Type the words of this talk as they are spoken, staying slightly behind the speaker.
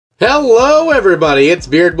Hello everybody, it's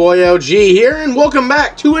Beardboy OG here, and welcome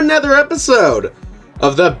back to another episode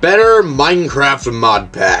of the Better Minecraft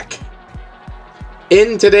Mod Pack.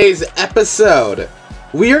 In today's episode,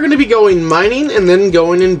 we are going to be going mining and then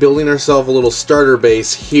going and building ourselves a little starter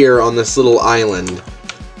base here on this little island.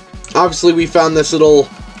 Obviously we found this little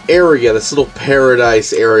area, this little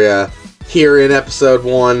paradise area here in episode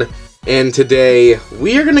 1, and today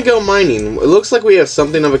we are going to go mining. It looks like we have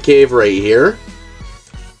something of a cave right here.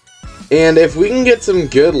 And if we can get some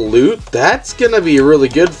good loot, that's gonna be really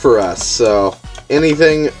good for us. So,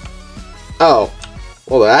 anything... Oh,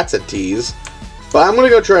 well that's a tease. But I'm gonna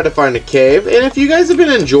go try to find a cave. And if you guys have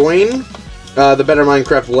been enjoying the Better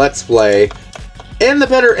Minecraft Let's Play, and the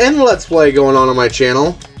Better End Let's Play going on my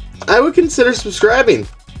channel, I would consider subscribing.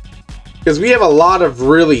 Because we have a lot of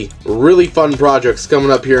really fun projects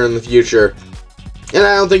coming up here in the future. And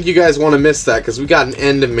I don't think you guys want to miss that, because we got an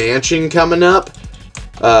End Mansion coming up.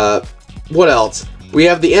 What else? We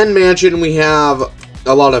have the End Mansion, we have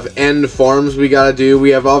a lot of End Farms we gotta do, we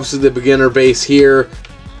have obviously the beginner base here,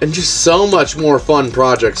 and just so much more fun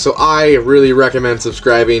projects, so I really recommend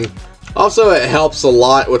subscribing. Also, it helps a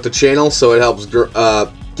lot with the channel, so it helps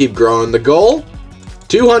keep growing. The goal?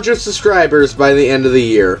 200 subscribers by the end of the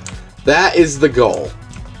year. That is the goal.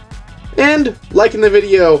 And liking the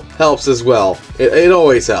video helps as well. It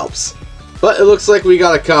always helps. But it looks like we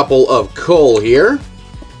got a couple of coal here.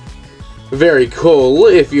 Very cool,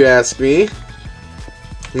 if you ask me.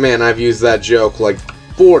 Man, I've used that joke like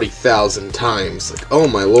 40,000 times. Like, oh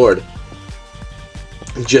my lord.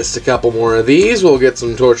 Just a couple more of these. We'll get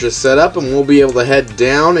some torches set up and we'll be able to head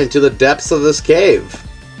down into the depths of this cave.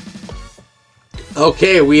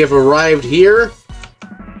 Okay, we have arrived here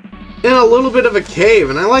in a little bit of a cave.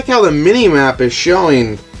 And I like how the mini-map is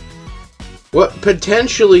showing what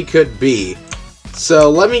potentially could be. So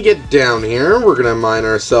let me get down here. We're gonna mine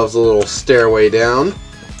ourselves a little stairway down.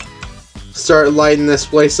 Start lighting this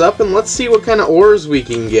place up and let's see what kind of ores we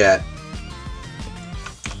can get.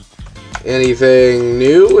 Anything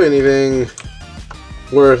new? Anything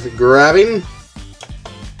worth grabbing?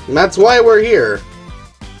 And that's why we're here.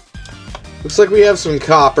 Looks like we have some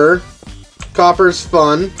copper. Copper's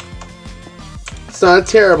fun. It's not a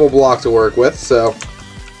terrible block to work with, so...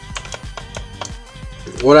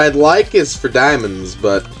 What I'd like is for diamonds,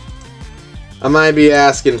 but I might be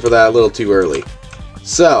asking for that a little too early.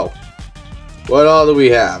 So, what all do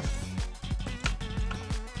we have?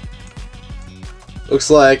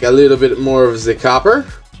 Looks like a little bit more of the copper.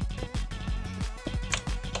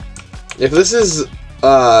 If this is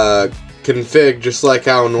config just like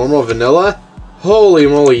how normal vanilla, holy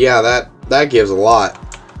moly, yeah, that gives a lot.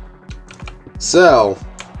 So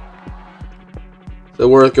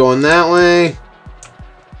worth going that way.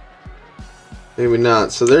 Maybe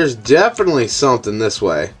not. So there's definitely something this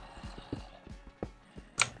way.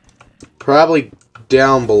 Probably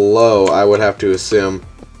down below, I would have to assume.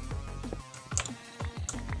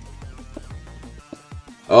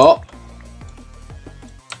 Oh.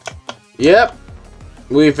 Yep.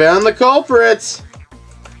 We found the culprits.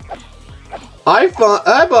 Hi,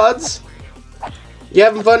 buds. You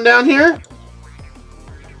having fun down here?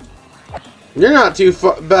 You're not too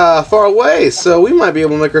far away, so we might be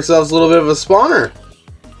able to make ourselves a little bit of a spawner.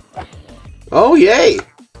 Oh, yay.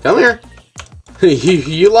 Come here.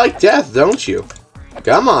 You like death, don't you?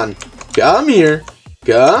 Come on. Come here.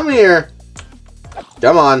 Come here.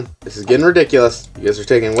 Come on. This is getting ridiculous. You guys are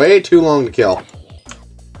taking way too long to kill.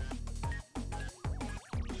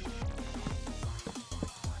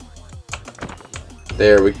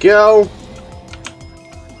 There we go.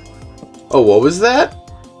 Oh, what was that?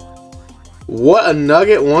 What a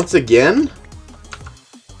nugget once again?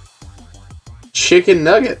 Chicken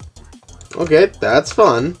nugget. Okay, that's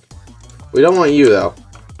fun. We don't want you though.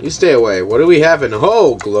 You stay away. What do we have in?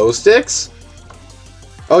 Oh, glow sticks?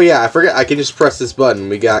 Oh yeah, I forgot. I can just press this button.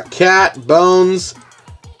 We got cat, bones,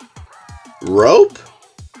 rope?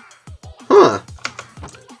 Huh.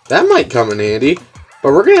 That might come in handy.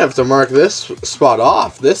 But we're gonna have to mark this spot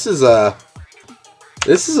off. This is a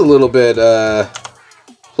little bit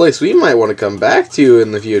place we might want to come back to in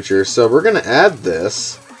the future, so we're gonna add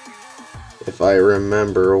this if I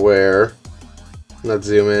remember where. Let's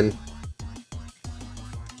zoom in.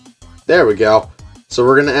 There we go. So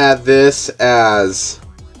we're gonna add this as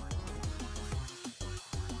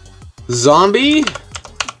zombie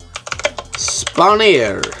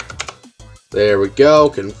spawner. There we go.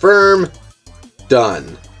 Confirm.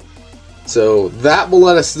 Done. So that will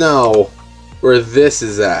let us know where this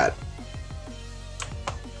is at.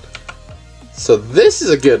 So this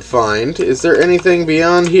is a good find. Is there anything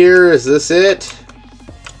beyond here? Is this it?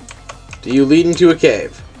 Do you lead into a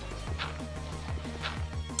cave?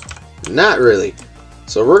 Not really.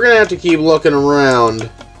 So we're gonna have to keep looking around.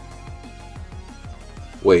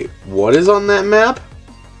 Wait, what is on that map?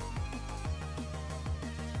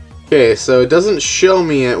 Okay, so it doesn't show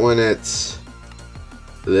me it when it's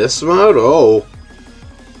this mode? Oh.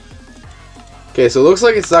 Okay, so it looks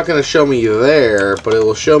like it's not going to show me there, but it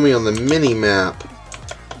will show me on the mini-map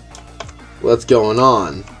what's going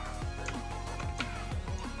on.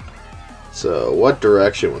 So, what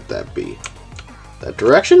direction would that be? That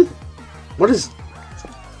direction? What is that?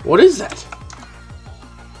 What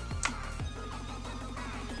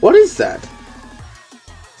is that?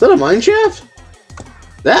 Is that a mine shaft?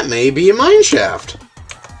 That may be a mine shaft.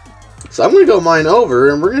 So I'm going to go mine over,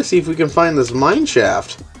 and we're going to see if we can find this mine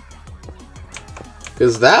shaft.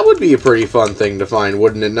 Because that would be a pretty fun thing to find,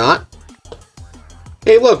 wouldn't it not?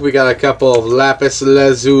 Hey, look, we got a couple of lapis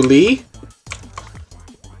lazuli.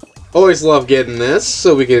 Always love getting this,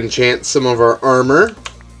 so we can enchant some of our armor.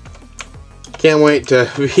 Can't wait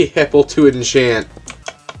to be able to enchant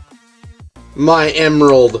my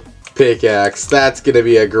emerald pickaxe. That's going to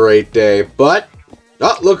be a great day. But,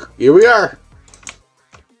 oh, look, here we are.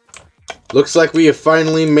 Looks like we have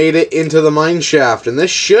finally made it into the mine shaft, and this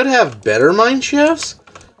should have better mine shafts.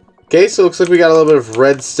 Okay, so looks like we got a little bit of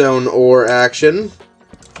redstone ore action.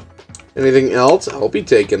 Anything else? I'll be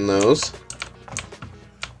taking those.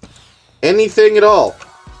 Anything at all.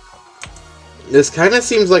 This kind of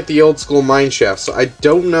seems like the old school mine shaft, so I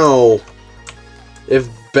don't know if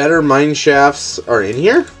better mine shafts are in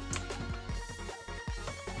here.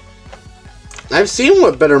 I've seen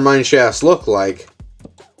what better mine shafts look like.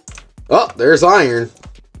 Oh, there's iron.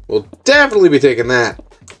 We'll definitely be taking that.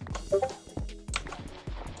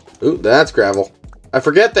 Ooh, that's gravel. I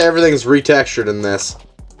forget that everything's retextured in this.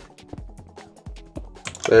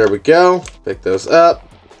 There we go. Pick those up.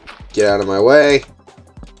 Get out of my way.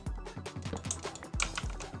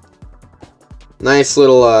 Nice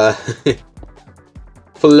little,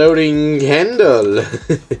 floating candle.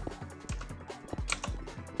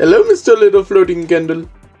 Hello, Mr. Little Floating Candle.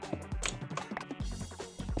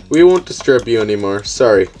 We won't disturb you anymore.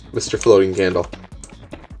 Sorry, Mr. Floating Candle.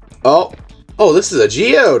 Oh! Oh, this is a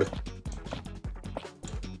geode!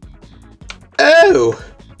 Oh!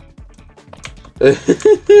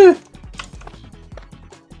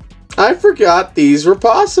 I forgot these were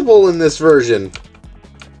possible in this version.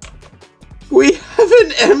 We have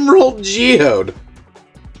an emerald geode.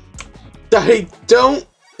 I don't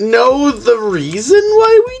know the reason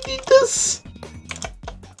why we need this.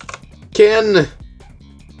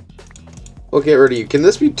 We'll get rid of you. Can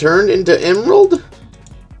this be turned into emerald?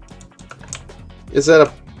 Is that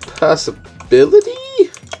a possibility?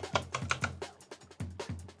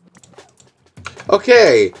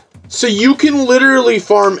 Okay, so you can literally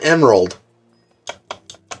farm emerald.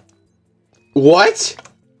 What?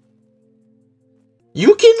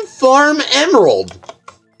 You can farm emerald.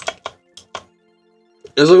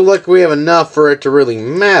 Does it look like we have enough for it to really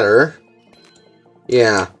matter?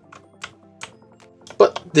 Yeah.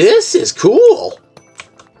 But this is cool.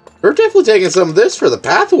 We're definitely taking some of this for the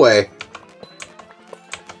pathway.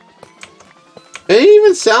 And it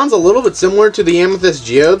even sounds a little bit similar to the amethyst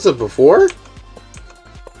geodes of before.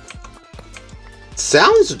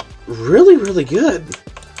 Sounds really, really good.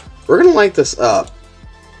 We're gonna light this up.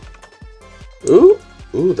 Ooh,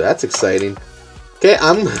 that's exciting. Okay,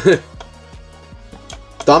 I'm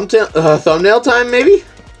thumbnail time, maybe.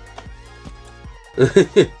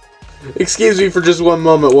 Excuse me for just one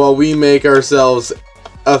moment while we make ourselves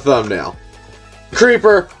a thumbnail.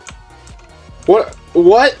 Creeper! What?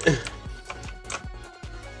 What?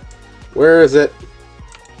 Where is it?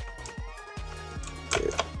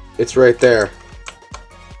 It's right there.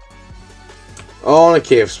 Oh, and a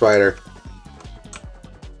cave spider.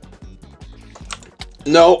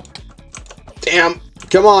 Nope. Damn.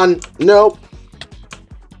 Come on. Nope.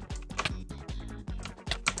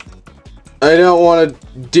 I don't want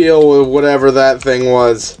to deal with whatever that thing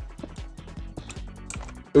was.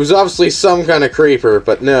 It was obviously some kind of creeper,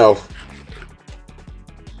 but no.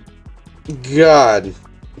 God.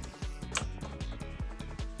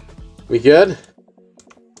 We good?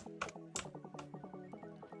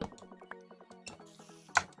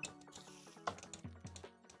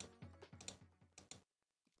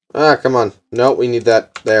 Ah, come on. No, we need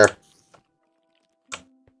that there.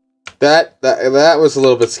 That was a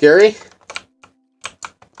little bit scary.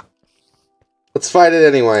 Let's fight it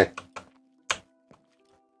anyway.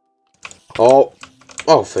 Oh,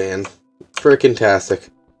 fan. Frickin-tastic.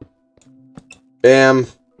 Bam.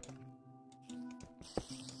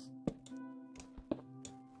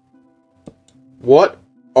 What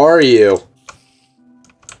are you?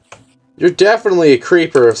 You're definitely a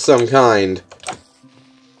creeper of some kind.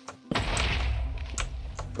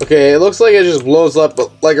 Okay, it looks like it just blows up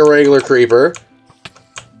like a regular creeper.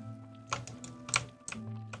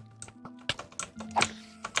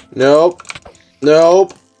 Nope.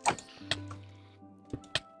 Nope.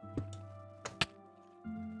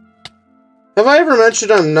 Have I ever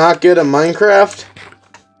mentioned I'm not good at Minecraft?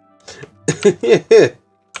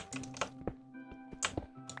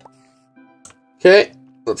 Okay,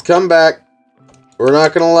 let's come back. We're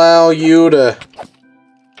not gonna allow you to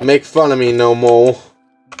make fun of me no more.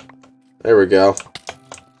 There we go.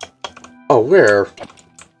 Oh, where?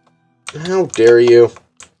 How dare you?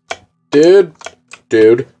 Dude.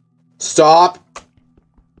 Dude. Stop.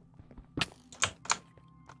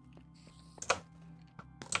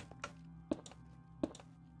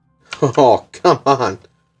 Oh, come on.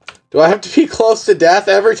 Do I have to be close to death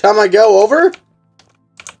every time I go over?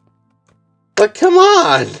 Like, come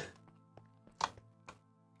on.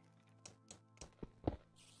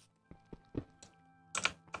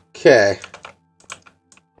 Okay.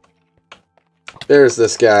 There's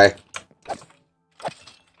this guy.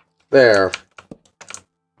 There.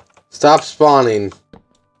 Stop spawning.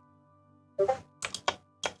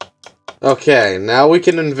 Okay, now we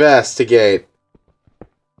can investigate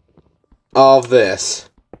all of this.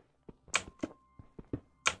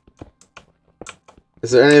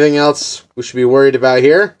 Is there anything else we should be worried about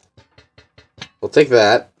here? We'll take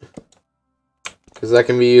that, because that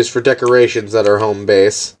can be used for decorations at our home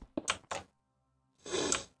base.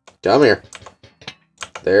 Come here.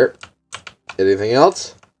 There. Anything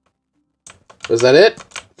else? Was that it?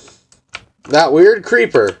 That weird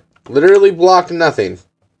creeper literally blocked nothing.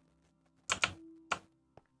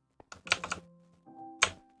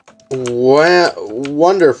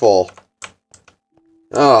 Wonderful.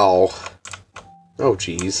 Oh. Oh,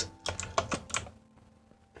 jeez.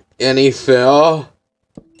 Any fill?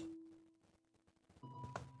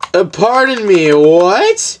 Pardon me,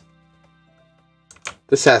 what?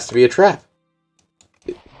 This has to be a trap.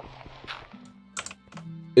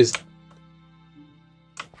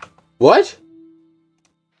 What?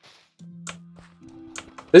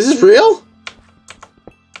 This is real?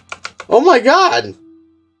 Oh my god!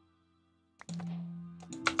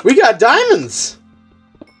 We got diamonds!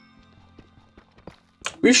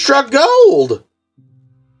 We struck gold!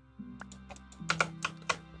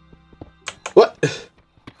 What?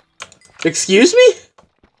 Excuse me?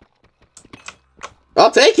 I'll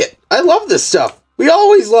take it. I love this stuff. We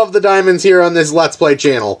always love the diamonds here on this Let's Play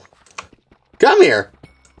channel. Come here.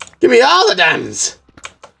 Give me all the diamonds.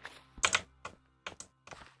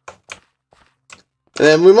 And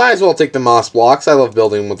then we might as well take the moss blocks. I love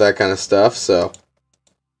building with that kind of stuff, so...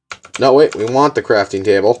 No, wait. We want the crafting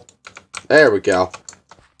table. There we go.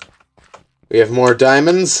 We have more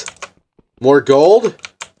diamonds. More gold.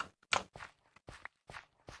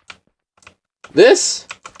 This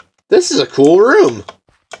is a cool room.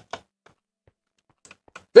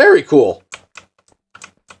 Very cool.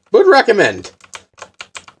 Would recommend.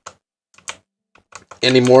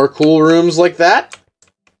 Any more cool rooms like that?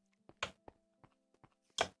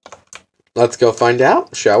 Let's go find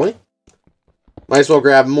out, shall we? Might as well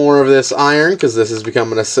grab more of this iron, because this is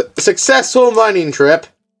becoming a successful mining trip.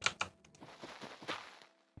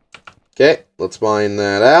 Okay, let's mine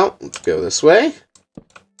that out. Let's go this way.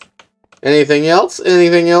 Anything else?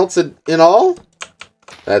 Anything else in all?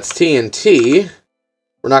 That's TNT.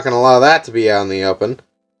 We're not going to allow that to be out in the open.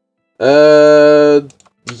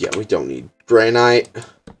 Yeah, we don't need granite.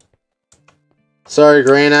 Sorry,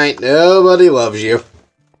 granite. Nobody loves you.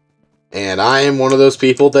 And I am one of those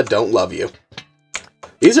people that don't love you.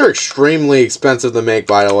 These are extremely expensive to make,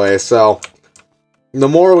 by the way, so... The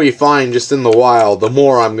more we find just in the wild, the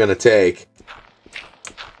more I'm going to take.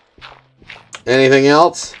 Anything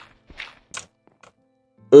else?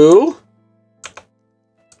 Ooh.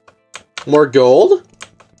 More gold.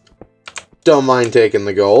 Don't mind taking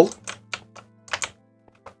the gold.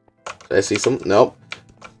 Did I see some? Nope.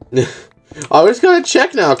 I always gotta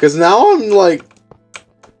check now, because now I'm like...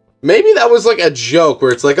 Maybe that was like a joke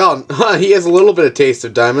where it's like, oh, he has a little bit of taste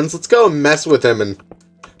of diamonds. Let's go and mess with him and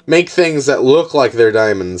make things that look like they're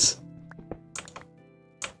diamonds.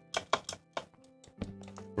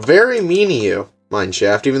 Very mean of you,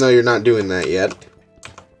 Mineshaft, even though you're not doing that yet.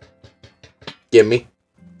 Gimme.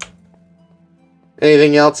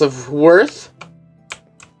 Anything else of worth?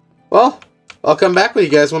 Well, I'll come back with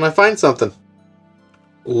you guys when I find something.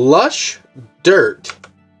 Lush dirt.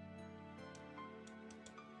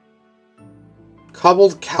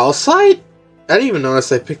 Cobbled calcite? I didn't even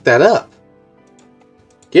notice I picked that up.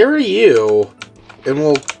 Gary, you, and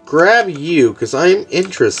we'll grab you, because I'm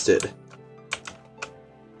interested.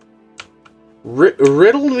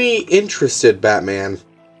 Riddle me interested, Batman.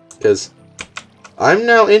 Because I'm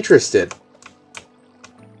now interested.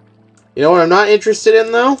 You know what I'm not interested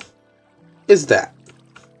in, though? Is that.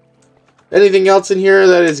 Anything else in here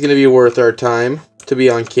that is going to be worth our time to be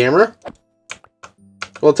on camera?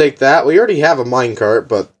 We'll take that. We already have a minecart,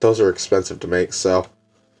 but those are expensive to make, so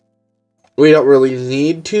we don't really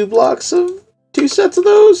need two sets of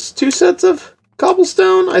those. 2 sets of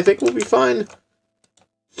cobblestone. I think we'll be fine.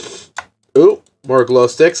 Ooh, more glow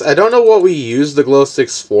sticks. I don't know what we use the glow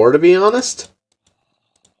sticks for, to be honest.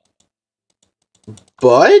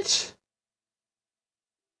 But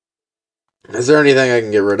is there anything I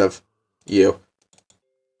can get rid of? You.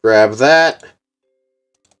 Grab that.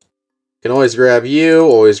 Can always grab you.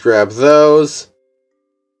 Always grab those.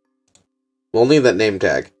 We'll need that name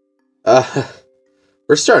tag.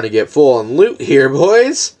 We're starting to get full on loot here,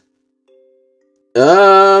 boys.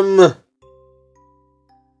 Do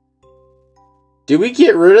we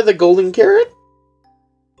get rid of the golden carrot?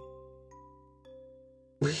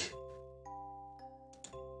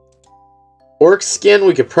 Orc skin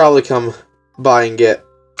we could probably come by and get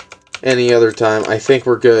any other time. I think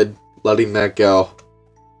we're good letting that go.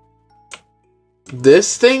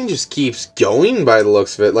 This thing just keeps going by the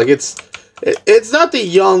looks of it. Like it's not the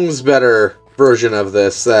Young's better version of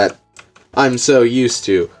this that I'm so used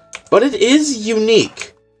to, but it is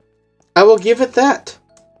unique. I will give it that.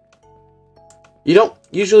 You don't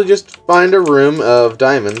usually just find a room of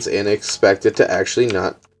diamonds and expect it to actually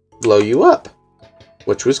not blow you up,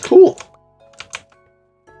 which was cool.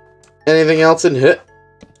 Anything else in hit?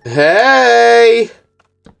 Hey!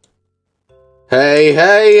 Hey,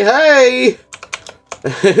 hey, hey!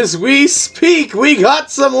 As we speak, we got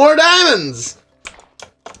some more diamonds!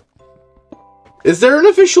 Is there an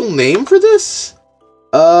official name for this?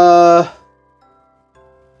 I'm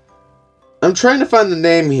trying to find the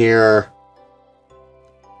name here.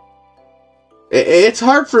 It's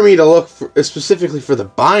hard for me to look specifically for the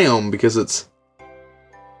biome because it's...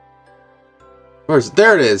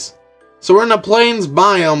 There it is. So we're in the plains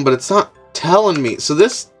biome, but it's not telling me. So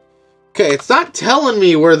this... Okay, it's not telling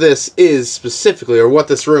me where this is specifically, or what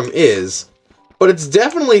this room is. But it's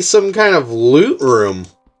definitely some kind of loot room.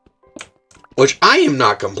 Which I am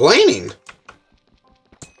not complaining.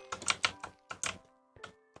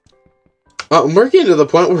 We're getting to the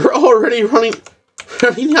point where we're already running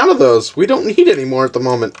out of those. We don't need any more at the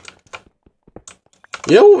moment.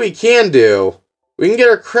 You know what we can do? We can get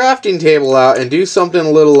our crafting table out and do something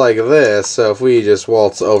a little like this. So if we just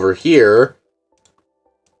waltz over here.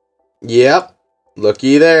 Yep.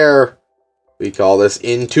 Looky there. We call this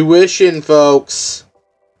intuition, folks.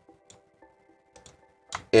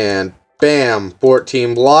 And bam.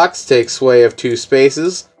 14 blocks. Takes away of 2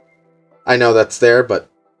 spaces. I know that's there, but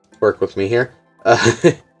work with me here.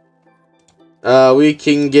 We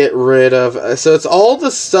can get rid of... so it's all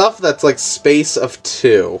the stuff that's like space of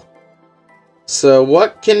 2. So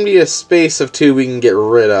what can be a space of 2 we can get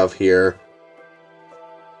rid of here?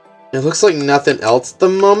 It looks like nothing else at the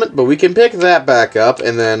moment, but we can pick that back up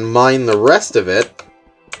and then mine the rest of it.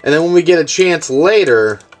 And then when we get a chance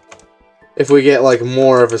later, if we get like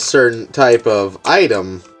more of a certain type of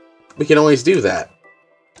item, we can always do that.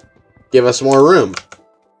 Give us more room.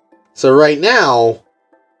 So right now,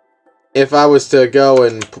 if I was to go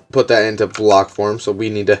and put that into block form, so we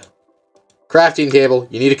need to... Crafting table,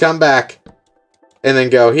 you need to come back. And then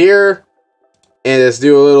go here. And just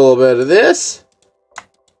do a little bit of this.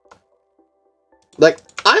 Like,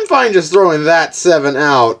 I'm fine just throwing that 7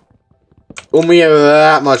 out when we have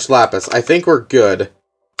that much lapis. I think we're good.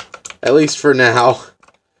 At least for now.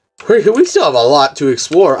 We still have a lot to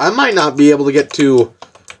explore. I might not be able to get to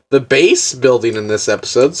the base building in this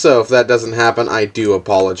episode, so if that doesn't happen, I do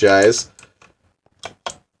apologize.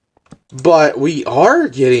 But we are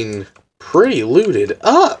getting pretty looted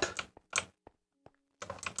up.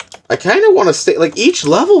 I kind of want to stay... Like, each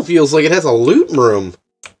level feels like it has a loot room.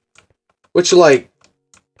 Which, like...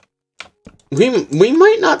 We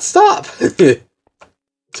might not stop. To,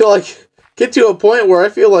 like, get to a point where I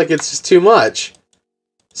feel like it's just too much.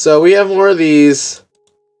 So, we have more of these.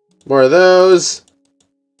 More of those.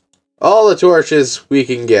 All the torches we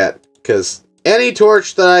can get. Because any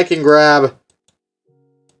torch that I can grab...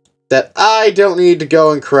 that I don't need to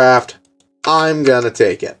go and craft... I'm gonna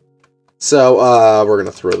take it. So, we're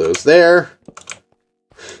gonna throw those there.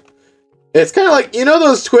 It's kind of like, you know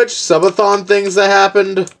those Twitch subathon things that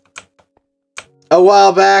happened a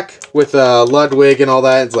while back with Ludwig and all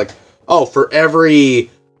that? It's like, oh, for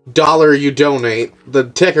every $1 you donate, the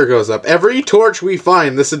ticker goes up. Every torch we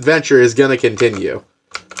find, this adventure is gonna continue.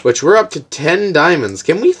 Which we're up to 10 diamonds.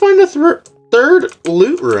 Can we find a third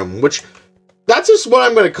loot room? Which That's just what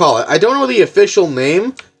I'm going to call it. I don't know the official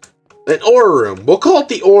name. An ore room. We'll call it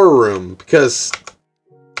the ore room, because,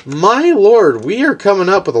 my lord, we are coming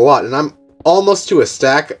up with a lot, and I'm almost to a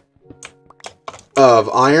stack of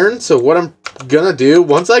iron, so what I'm going to do,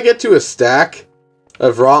 once I get to a stack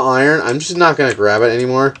of raw iron, I'm just not going to grab it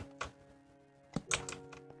anymore.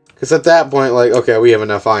 Because at that point, like, okay, we have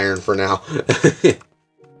enough iron for now.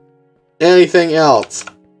 Anything else?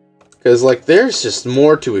 Because, like, there's just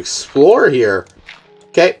more to explore here.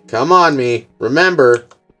 Okay, come on, me. Remember,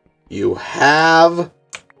 you have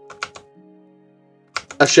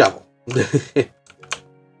a shovel. Okay,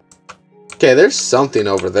 there's something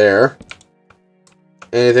over there.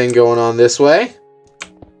 Anything going on this way?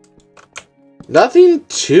 Nothing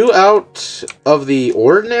too out of the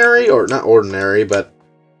ordinary, or not ordinary, but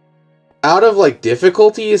out of, like,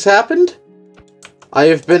 difficulty has happened. I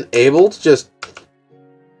have been able to just...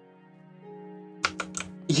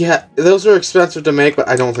 Yeah, those are expensive to make, but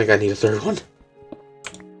I don't think I need a third one.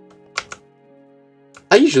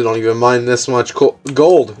 I usually don't even mine this much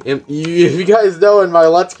gold. If you guys know, in my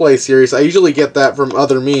Let's Play series, I usually get that from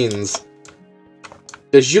other means.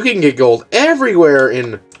 Because you can get gold everywhere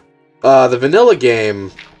in the vanilla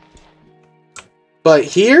game. But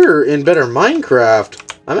here, in Better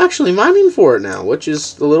Minecraft, I'm actually mining for it now, which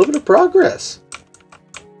is a little bit of progress.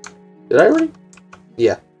 Did I already?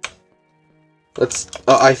 Yeah. Let's...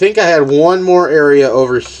 I think I had one more area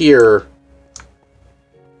over here.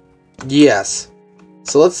 Yes.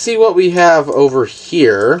 So let's see what we have over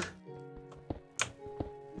here.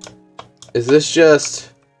 Is this just...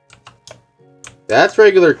 That's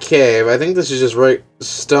regular cave. I think this is just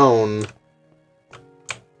stone.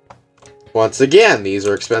 Once again, these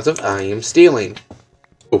are expensive. I am stealing.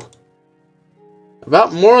 Ooh.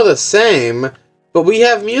 About more of the same, but we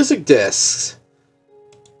have music discs.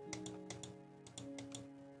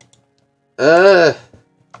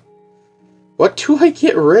 What do I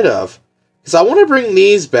get rid of? Because I want to bring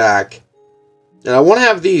these back. And I want to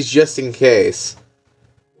have these just in case.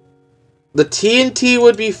 The TNT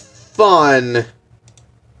would be fun.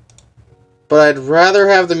 But I'd rather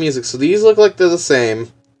have the music. So these look like they're the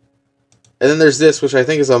same. And then there's this, which I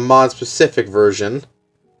think is a mod-specific version.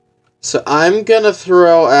 So I'm going to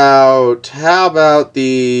throw out... How about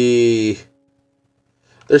the...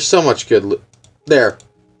 There's so much good... There.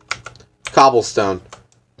 Cobblestone.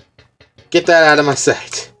 Get that out of my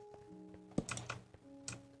sight.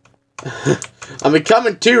 I'm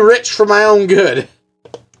becoming too rich for my own good.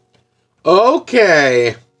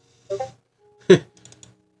 Okay.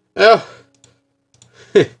 Oh.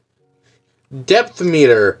 Depth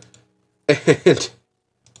meter. And...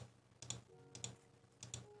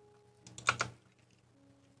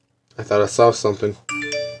 I thought I saw something.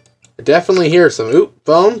 I definitely hear some... Oop,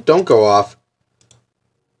 phone, don't go off.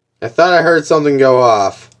 I thought I heard something go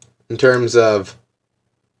off. In terms of...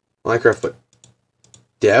 Minecraft, but...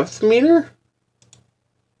 Depth meter?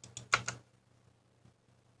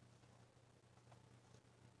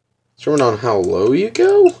 Determine on how low you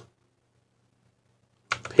go?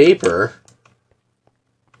 Paper.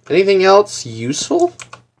 Anything else useful?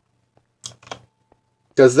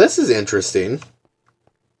 Because this is interesting.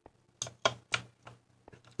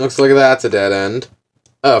 Looks like that's a dead end.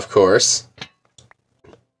 Of course.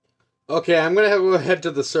 Okay, I'm going to go head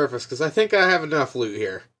to the surface, because I think I have enough loot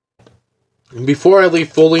here. And before I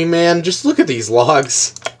leave fully, man, just look at these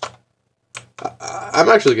logs. I'm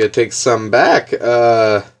actually going to take some back. We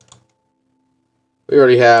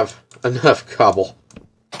already have enough cobble.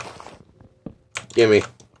 Gimme.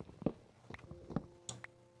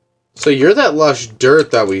 So you're that lush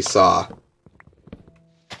dirt that we saw.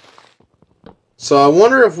 So I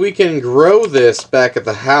wonder if we can grow this back at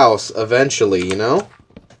the house eventually, you know?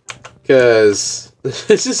 Because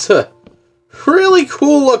this is a really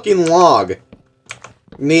cool looking log.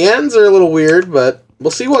 And the ends are a little weird, but we'll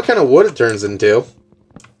see what kind of wood it turns into.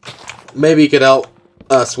 Maybe it could help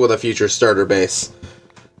us with a future starter base.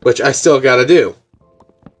 Which I still gotta do.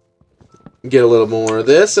 Get a little more of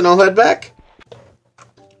this and I'll head back.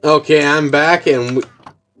 Okay, I'm back and...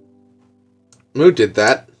 Who did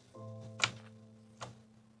that?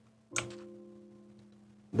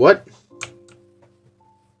 What?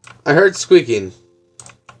 I heard squeaking.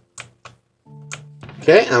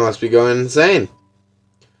 Okay, I must be going insane.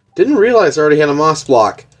 Didn't realize I already had a moss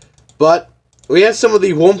block. But we have some of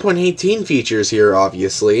the 1.18 features here,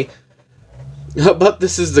 obviously. But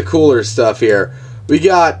this is the cooler stuff here. We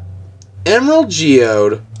got Emerald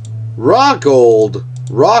Geode, Raw Gold,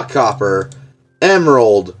 Raw Copper,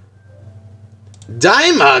 Emerald,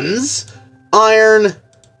 Diamonds, Iron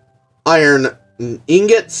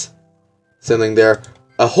Ingots, something there,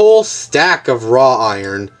 a whole stack of raw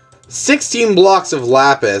iron, 16 blocks of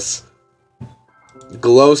lapis,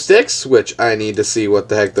 glow sticks, which I need to see what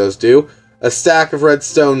the heck those do, a stack of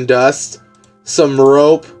redstone dust, some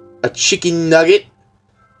rope, a chicken nugget,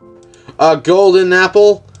 a golden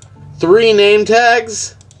apple, 3 name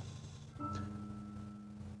tags,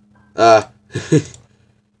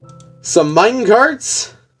 some mine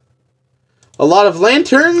carts, a lot of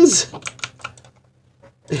lanterns,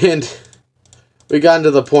 and we got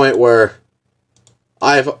to the point where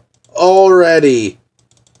I've already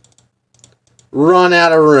run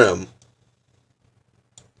out of room.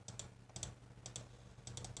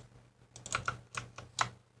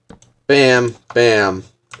 Bam, bam.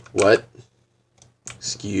 What?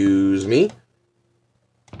 Excuse me.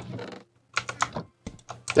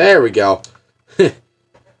 There we go.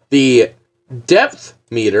 The depth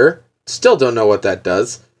meter, still don't know what that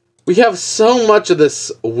does. We have so much of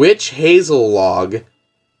this witch hazel log.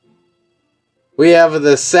 We have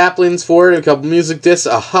the saplings for it, a couple music discs,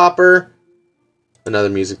 a hopper, another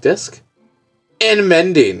music disc, and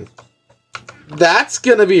mending. That's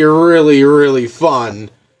gonna be really, really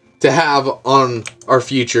fun to have on our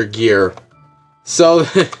future gear. So,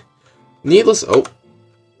 needless. Oh,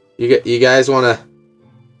 you guys want a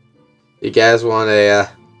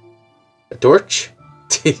torch?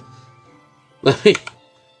 Let me.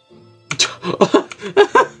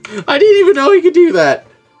 I didn't even know he could do that.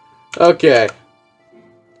 Okay.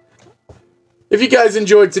 If you guys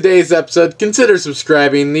enjoyed today's episode, consider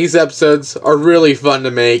subscribing. These episodes are really fun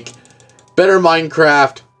to make. Better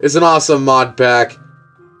Minecraft is an awesome mod pack.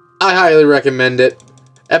 I highly recommend it.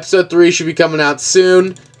 Episode 3 should be coming out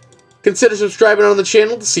soon. Consider subscribing on the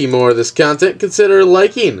channel to see more of this content. Consider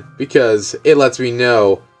liking, because it lets me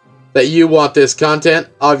know that you want this content.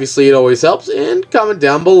 Obviously, it always helps. And comment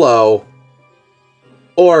down below.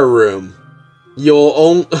 Or room.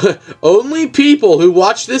 You'll only people who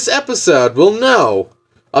watch this episode will know,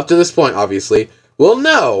 up to this point, obviously, will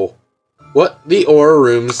know what the Aura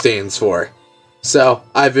Room stands for. So,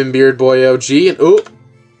 I've been Beardboy OG, and ooh,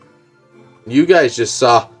 you guys just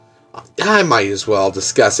saw. I might as well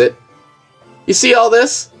discuss it. You see all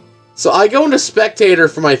this? So I go into Spectator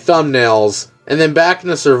for my thumbnails, and then back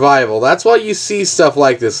into Survival. That's why you see stuff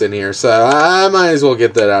like this in here, so I might as well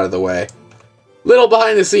get that out of the way. Little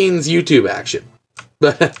behind-the-scenes YouTube action.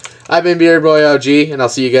 But I've been Beardboy OG, and I'll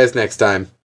see you guys next time.